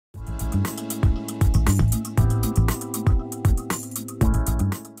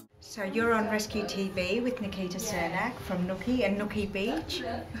So you're on Rescue TV with Nikita Sernack from Nookie and Nookie Beach.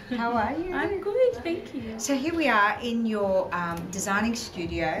 How are you? I'm good, thank you. So here we are in your designing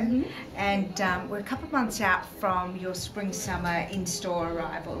studio, and we're a couple of months out from your spring-summer in-store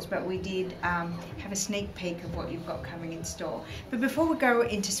arrivals, but we did have a sneak peek of what you've got coming in store. But before we go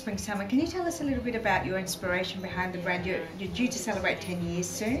into spring-summer, can you tell us a little bit about your inspiration behind the brand? You're due to celebrate 10 years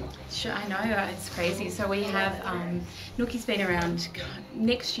soon. Sure, I know, it's crazy. So we have, Nookie's been around,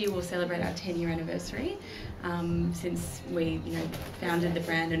 next year we'll celebrate our 10-year anniversary since we founded the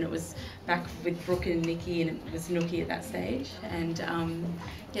brand, and it was back with Brooke and Nikki, and it was Nookie at that stage, and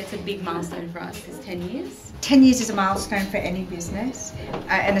yeah, it's a big milestone for us, it's 10 years. 10 years is a milestone for any business,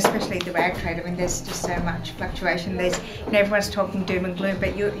 and especially the rag trade. I mean, there's just so much fluctuation. There's, everyone's talking doom and gloom,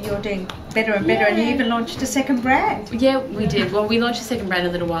 but you're doing better and better, and you even launched a second brand. Yeah, we did. Well, we launched a second brand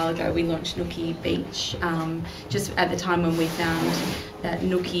a little while ago. We launched Nookie Beach, just at the time when we found that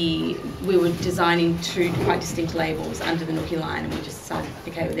Nookie, we were designing two quite distinct labels under the Nookie line, and we just decided,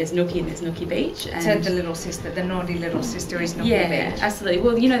 okay, well, there's Nookie and there's Nookie Beach. And so the little sister, the naughty little sister is Nookie Beach. Yeah, absolutely.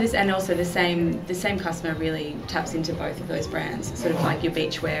 Well, this, and also the same customer really taps into both of those brands, sort of like your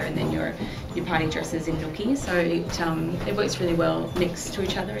beachwear and then your party dresses in Nookie. So it works really well next to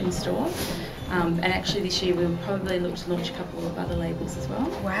each other in store. And actually this year we'll probably look to launch a couple of other labels as well.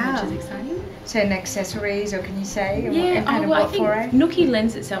 Wow. Which is exciting. So in accessories, or can you say? Yeah, I think Nookie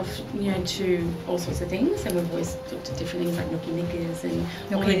lends itself, to all sorts of things, and we've always looked at different things like Nookie knickers and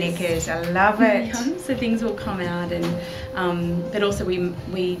Nookie knickers. I love it. So things will come out, and but also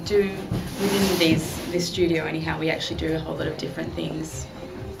we do within this studio anyhow. We actually do a whole lot of different things.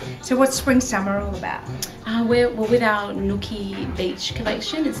 So what's spring summer all about? With our Nookie Beach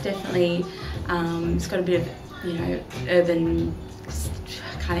collection, it's definitely it's got a bit of urban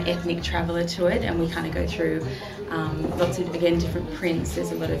kind of ethnic traveller to it, and we kind of go through lots of, again, different prints.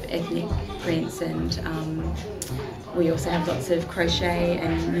 There's a lot of ethnic prints, and we also have lots of crochet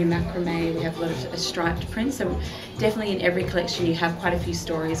and new macrame. We have a lot of striped prints, so definitely in every collection you have quite a few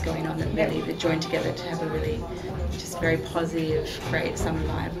stories going on that really join together to have a really just very positive, great summer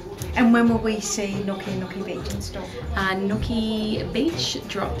vibe. And when will we see Nookie and Nookie Beach in store? Nookie Beach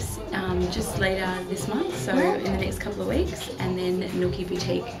drops just later this month, so in the next couple of weeks, and then Nookie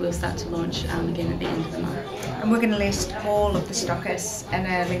Boutique will start to launch again at the end of the month. And we're going to list all of the stockists and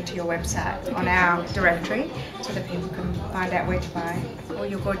a link to your website on our directory so that people can find out where to buy all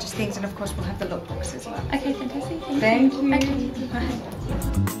your gorgeous things, and of course we'll have the lookbooks as well. Okay, fantastic. Thank you. Okay,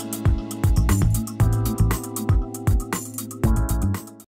 bye.